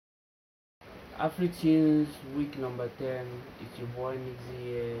Afri-tunes week number 10. It's your boy Nixie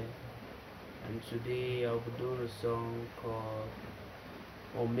here, and today I'll be doing a song called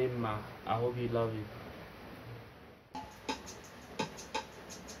OMEMMA. I hope you love it.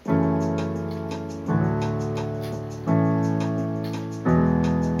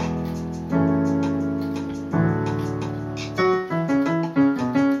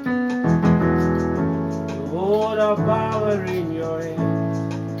 You hold our power in your hands,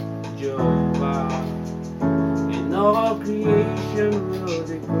 Jehovah, and all creation will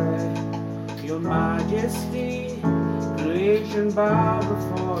declare your majesty. Creation bow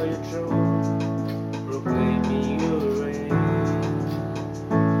before your throne, proclaiming you reign.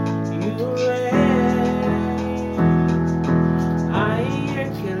 You reign.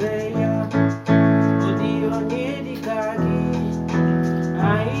 Aiyekeleya, odio niedikagi.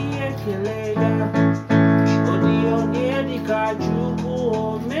 Aiyekeleya, odio niedikajuku.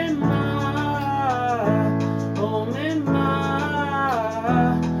 OMEMMA, OMEMMA,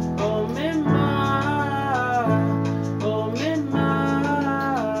 OMEMMA, OMEMMA.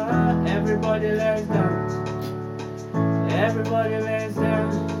 Everybody let's dance. Everybody let's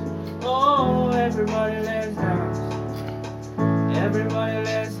dance. Oh, everybody let's dance. Everybody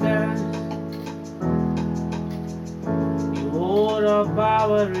let's dance. You hold our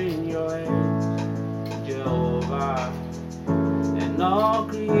power in your hands, Jehovah, and all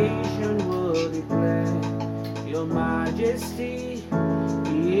creation will declare your majesty.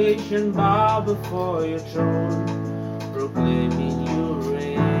 Creation bow before your throne, proclaiming you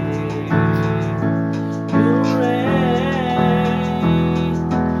reign. You reign.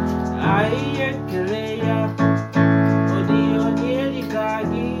 Aiyekeleya, odio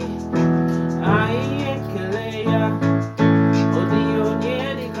niedikagi. Aiyekeleya, odio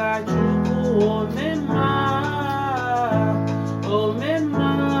niedikajuku. OMEMMA,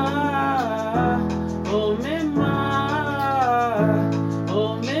 OMEMMA, OMEMMA,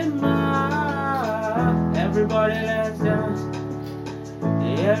 OMEMMA. Everybody let's dance.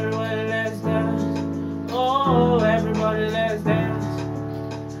 Everybody let's dance. Oh, everybody let's dance.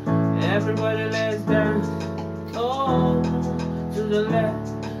 Everybody let's dance. Oh, to the left,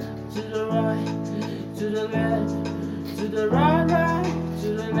 to the right, to the left, to the right, right, to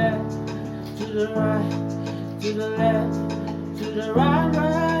the left, to the right, to the left, to the right,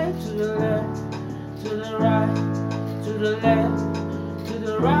 right, to the left, to the right, to the left, to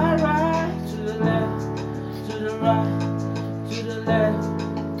the right.